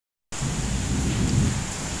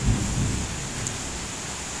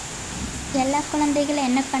எல்லா குழந்தைகளும்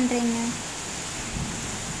என்ன பண்ணுறீங்க?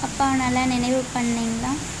 அப்பாவை நல்லா நினைவு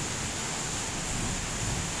பண்ணீங்களா?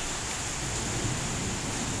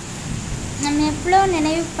 நம்ம எவ்வளோ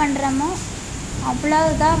நினைவு பண்ணுறோமோ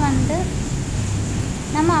அவ்வளோதான்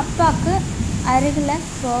நம்ம அப்பாவுக்கு அருகில்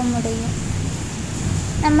போக முடியும்.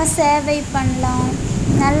 நம்ம சேவை பண்ணலாம்,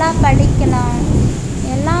 நல்லா படிக்கலாம்,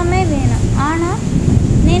 எல்லாமே வேணும். ஆனால்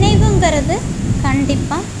நினைவுங்கிறது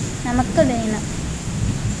கண்டிப்பாக நமக்கு வேணும்.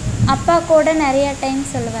 அப்பா கூட நிறைய டைம்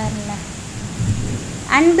சொல்லுவார்ல,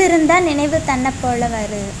 அன்பு இருந்தால் நினைவு தன்னை போல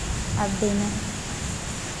வரு அப்படின்னு.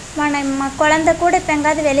 நம்ம குழந்தை கூட இப்போ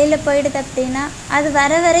எங்காவது வெளியில் போயிடுது அப்படின்னா அது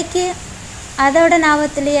வர வரைக்கும் அதோட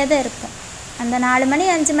ஞாபகத்துலேயே தான் இருக்கும். அந்த 4 மணி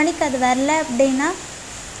 5 மணிக்கு அது வரல அப்படின்னா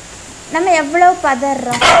நம்ம எவ்வளோ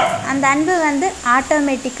பதறோம், அந்த அன்பு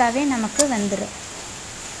ஆட்டோமேட்டிக்காகவே நமக்கு வந்துடும்.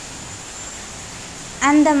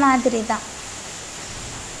 அந்த மாதிரி தான்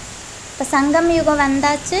இப்போ சங்கம் யுகம்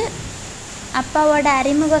வந்தாச்சு, அப்பாவோட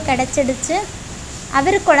அறிமுகம் கிடச்சிடுச்சு,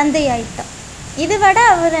 அவர் குழந்தையாயிட்டோம். இது விட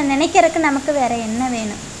அவரை நினைக்கிறதுக்கு நமக்கு வேறு என்ன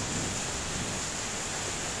வேணும்?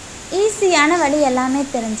 ஈஸியான வழி எல்லாமே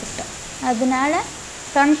தெரிஞ்சுக்கிட்டோம். அதனால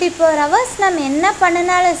 24 hours நம்ம என்ன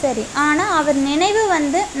பண்ணினாலும் சரி, ஆனால் அவர் நினைவு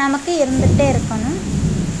நமக்கு இருந்துகிட்டே இருக்கணும்.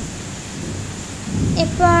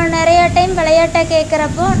 இப்போ நிறைய டைம் விளையாட்டை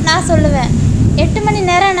கேட்குறப்போ நான் சொல்லுவேன், 8 மணி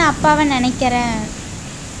நேரம் நான் அப்பாவை நினைக்கிறேன்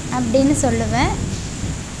அப்படின்னு சொல்லுவேன்.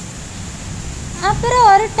 அப்புறம்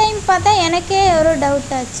ஒரு டைம் பார்த்தா எனக்கே ஒரு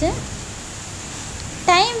டவுட் ஆச்சு.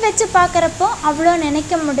 டைம் வச்சு பார்க்குறப்போ அவ்வளோ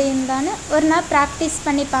நினைக்க முடியும்தான்னு ஒரு நாள் ப்ராக்டிஸ்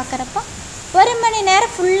பண்ணி பார்க்குறப்போ 1 மணி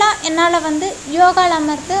நேரம் ஃபுல்லாக என்னால் யோகாவில்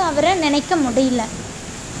அமர்ந்து அவரை நினைக்க முடியல.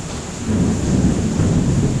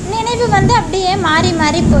 நினைவு அப்படியே மாறி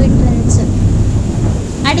மாறி போயிட்டு இருந்துச்சு.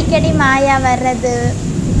 அடிக்கடி மாயா வர்றது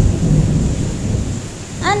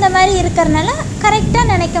அந்த மாதிரி இருக்கிறனால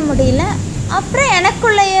கரெக்டாக நினைக்க முடியல. அப்புறம்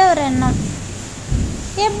எனக்குள்ளேயே ஒரு எண்ணம்,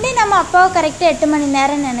 எப்படி நம்ம அப்பாவை கரெக்டாக 8 மணி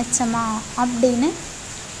நேரம் நினச்சோமா அப்படின்னு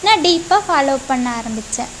நான் டீப்பாக ஃபாலோ பண்ண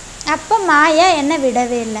ஆரம்பித்தேன். அப்போ மாயா என்னை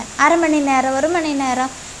விடவே இல்லை. 1/2 மணி நேரம் 1 மணி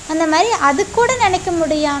நேரம் அந்த மாதிரி அது கூட நினைக்க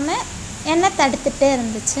முடியாமல் என்னை தடுத்துகிட்டே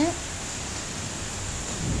இருந்துச்சு.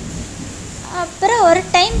 அப்புறம் ஒரு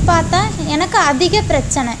டைம் பார்த்தா எனக்கு அதிக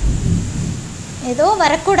பிரச்சனை, ஏதோ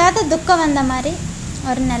வரக்கூடாத துக்கம் வந்த மாதிரி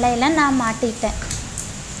ஒரு நிலையில் நான் மாட்டிட்டேன்.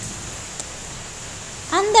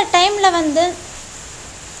 அந்த டைமில்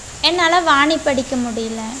என்னால் வாணி படிக்க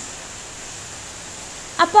முடியல,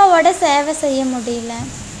 அப்பாவோட சேவை செய்ய முடியல,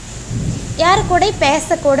 யாரு கூட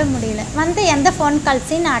பேசக்கூட முடியல, எந்த ஃபோன்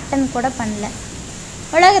கால்ஸையும் நான் அட்டன் கூட பண்ணல.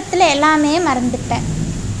 உலகத்தில் எல்லாமே மறந்துட்டேன்,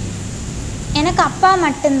 எனக்கு அப்பா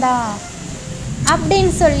மட்டும்தான்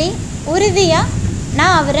அப்படின்னு சொல்லி உறுதியாக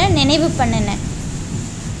நான் அவரை நினைவு பண்ணினேன்.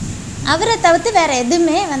 அவரை தவிர்த்து வேறு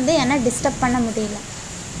எதுவுமே என்னை டிஸ்டர்ப் பண்ண முடியல.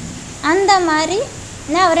 அந்த மாதிரி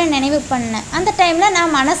நான் அவரை நினைவு பண்ணேன். அந்த டைமில்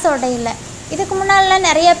நான் மனசோட இல்லை. இதுக்கு முன்னாலெலாம்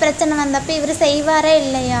நிறைய பிரச்சனை வந்தப்போ இவர் செய்வாரே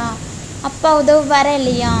இல்லையா, அப்பா உதவுவாரே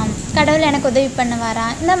இல்லையா, கடவுள் எனக்கு உதவி பண்ணுவாரா,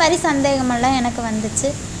 இந்த மாதிரி சந்தேகமெல்லாம் எனக்கு வந்துச்சு.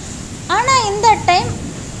 ஆனால் இந்த டைம்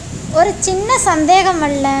ஒரு சின்ன சந்தேகம்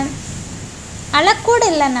வரல, அழக்கூட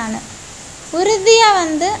இல்லை. நான்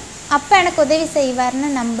உறுதியாக அப்பா எனக்கு உதவி செய்வார்னு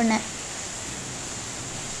நம்பினேன்.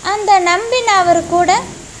 அந்த நம்பின அவர் கூட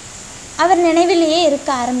அவர் நினைவிலேயே இருக்க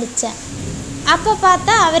ஆரம்பித்தேன். அப்போ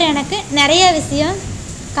பார்த்தா அவர் எனக்கு நிறைய விஷயம்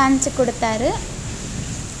காமிச்சு கொடுத்தாரு.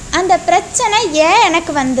 அந்த பிரச்சனை ஏன்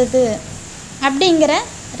எனக்கு வந்தது அப்படிங்கிற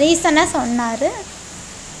ரீசனை சொன்னார்.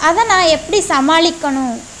 அதை நான் எப்படி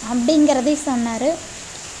சமாளிக்கணும் அப்படிங்கிறதையும் சொன்னார்.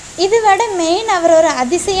 இது விட மெயின் அவர் ஒரு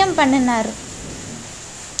அதிசயம் பண்ணினார்.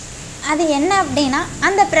 அது என்ன அப்படின்னா,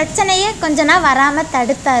 அந்த பிரச்சனையை கொஞ்ச நாள் வராமல்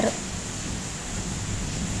தடுத்தார்.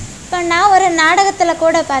 இப்போ நான் ஒரு நாடகத்தில்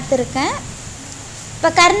கூட பார்த்துருக்கேன். இப்போ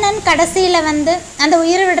கர்ணன் கடைசியில் அந்த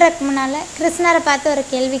உயிர் விடுறதுக்கு முன்னால் கிருஷ்ணரை பார்த்து ஒரு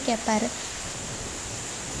கேள்வி கேட்பார்,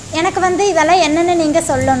 எனக்கு இதெல்லாம் என்னென்னு நீங்கள்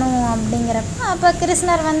சொல்லணும் அப்படிங்கிறப்ப. அப்போ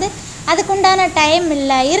கிருஷ்ணர் அதுக்குண்டான டைம்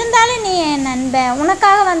இல்லை, இருந்தாலும் நீ என் நண்பன்,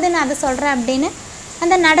 உனக்காக நான் அதை சொல்கிறேன் அப்படின்னு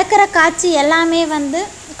அந்த நடக்கிற காட்சி எல்லாமே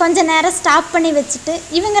கொஞ்ச நேரம் ஸ்டாப் பண்ணி வச்சுட்டு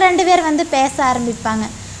இவங்க 2 பேர் பேச ஆரம்பிப்பாங்க.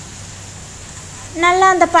 நல்லா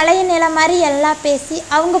அந்த பழைய நிலை மாதிரி எல்லாம் பேசி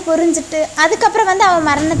அவங்க புரிஞ்சுட்டு அதுக்கப்புறம் அவன்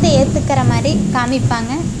மரணத்தை ஏற்றுக்கிற மாதிரி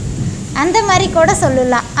காமிப்பாங்க. அந்த மாதிரி கூட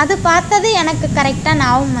சொல்லலாம். அது பார்த்தது எனக்கு கரெக்டாக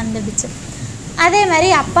ஞாபகம் வந்துடுச்சு. அதே மாதிரி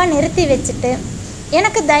அப்பா நிறுத்தி வச்சுட்டு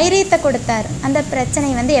எனக்கு தைரியத்தை கொடுத்தாரு. அந்த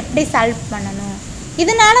பிரச்சனை எப்படி சால்வ் பண்ணணும்,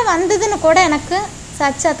 இதனால் வந்ததுன்னு கூட எனக்கு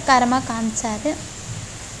சாட்சாத்காரமாக காமிச்சார்.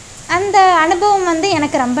 அந்த அனுபவம்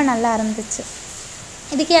எனக்கு ரொம்ப நல்லா இருந்துச்சு.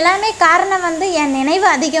 இதுக்கு எல்லாமே காரணம் என் நினைவு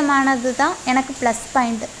அதிகமானது தான் எனக்கு ப்ளஸ்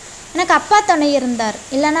பாயிண்ட்டு. எனக்கு அப்பா துணை இருந்தார்,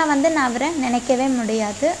 இல்லைனா நான் அவரை நினைக்கவே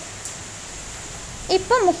முடியாது.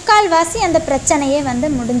 இப்போ முக்கால்வாசி அந்த பிரச்சனையே வந்து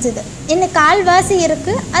முடிஞ்சுது. இன்னும் கால்வாசி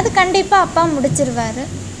இருக்குது. அது கண்டிப்பாக அப்பா முடிச்சிருவார்.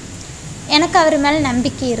 எனக்கு அவர் மேலே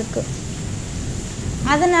நம்பிக்கை இருக்குது.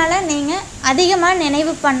 அதனால் நீங்கள் அதிகமாக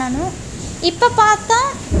நினைவு பண்ணணும். இப்போ பார்த்தா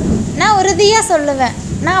நான் உறுதியாக சொல்லுவேன்,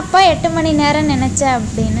 நான் அப்பா 8 மணி நேரம் நினச்சேன்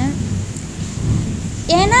அப்படின்னு.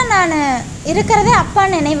 ஏன்னா நான் இருக்கிறதே அப்பா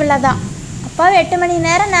நினைவில் தான். அப்பாவை 8 மணி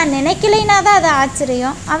நேரம் நான் நினைக்கலைன்னா தான் அது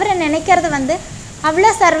ஆச்சரியம். அவரை நினைக்கிறது வந்து அவ்வளோ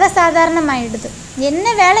சர்வசாதாரணமாயிடுது. என்ன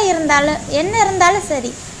வேலை இருந்தாலும் என்ன இருந்தாலும்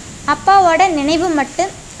சரி, அப்பாவோட நினைவு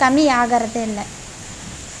மட்டும் கம்மி ஆகிறது இல்லை.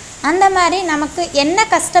 அந்த மாதிரி நமக்கு என்ன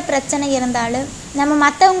கஷ்ட பிரச்சனை இருந்தாலும் நம்ம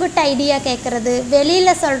மற்றவங்ககிட்ட ஐடியா கேட்குறது,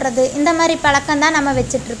 வெளியில் சொல்கிறது, இந்த மாதிரி பழக்கம்தான் நம்ம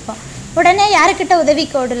வச்சிட்ருப்போம். உடனே யாருக்கிட்ட உதவி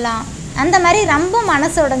கோடலாம், அந்த மாதிரி ரொம்ப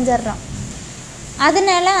மனசு உடைஞ்சிட்றோம்.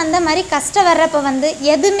 அதனால அந்த மாதிரி கஷ்டம் வர்றப்போ வந்து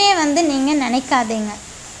எதுவுமே வந்து நீங்கள் நினைக்காதீங்க.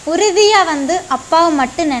 உறுதியாக வந்து அப்பாவை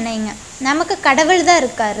மட்டும் நினைங்க. நமக்கு கடவுள் தான்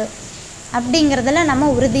இருக்கார் அப்படிங்கிறதுல நம்ம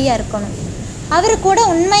உறுதியாக இருக்கணும். அவர் கூட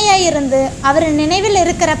உண்மையாக இருந்து அவர் நினைவில்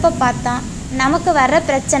இருக்கிறப்ப பார்த்தா நமக்கு வர்ற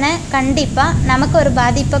பிரச்சனை கண்டிப்பாக நமக்கு ஒரு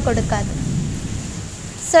பாதிப்பை கொடுக்காது.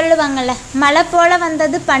 சொல்லுவாங்கள்ல, மழை போல்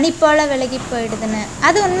வந்தது பனி போல் விலகி போயிடுதுன்னு.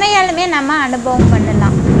 அது உண்மையாலுமே நம்ம அனுபவம்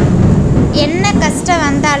பண்ணலாம். என்ன கஷ்டம்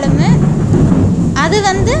வந்தாலுமே அது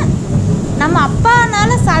வந்து நம்ம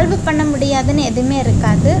அப்பானால சால்வ் பண்ண முடியாதுன்னு எதுவுமே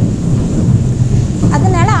இருக்காது.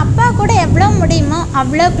 அதனால் அப்பா கூட எவ்வளோ முடியுமோ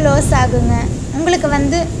அவ்வளோ க்ளோஸ் ஆகுங்க. உங்களுக்கு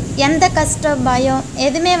வந்து எந்த கஷ்டம் பயம்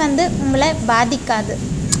எதுவுமே வந்து உங்களை பாதிக்காது.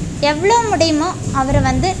 எவ்வளோ முடியுமோ அவரை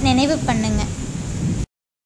வந்து நினைவு பண்ணுங்க.